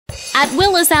At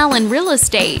Willis Allen Real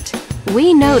Estate,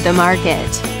 we know the market.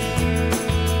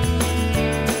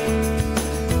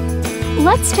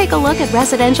 Let's take a look at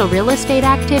residential real estate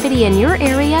activity in your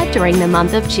area during the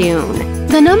month of June.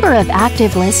 The number of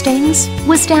active listings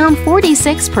was down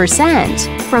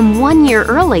 46% from 1 year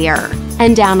earlier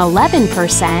and down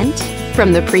 11%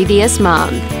 from the previous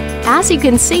month. As you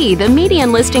can see, the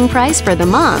median listing price for the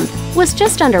month was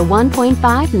just under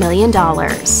 $1.5 million.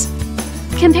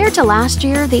 Compared to last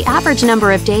year, the average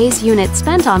number of days units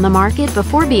spent on the market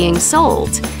before being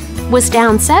sold was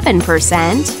down 7%.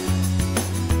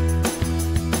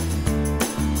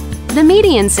 The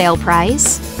median sale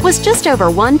price was just over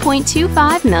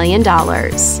 $1.25 million.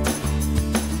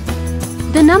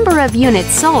 The number of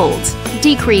units sold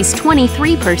decreased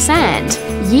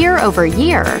 23% year over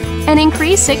year and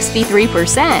increased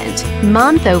 63%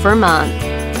 month over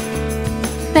month.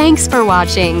 Thanks for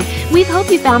watching. We hope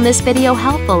you found this video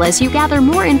helpful as you gather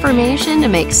more information to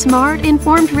make smart,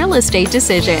 informed real estate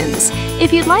decisions.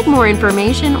 If you'd like more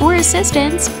information or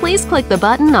assistance, please click the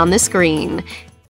button on the screen.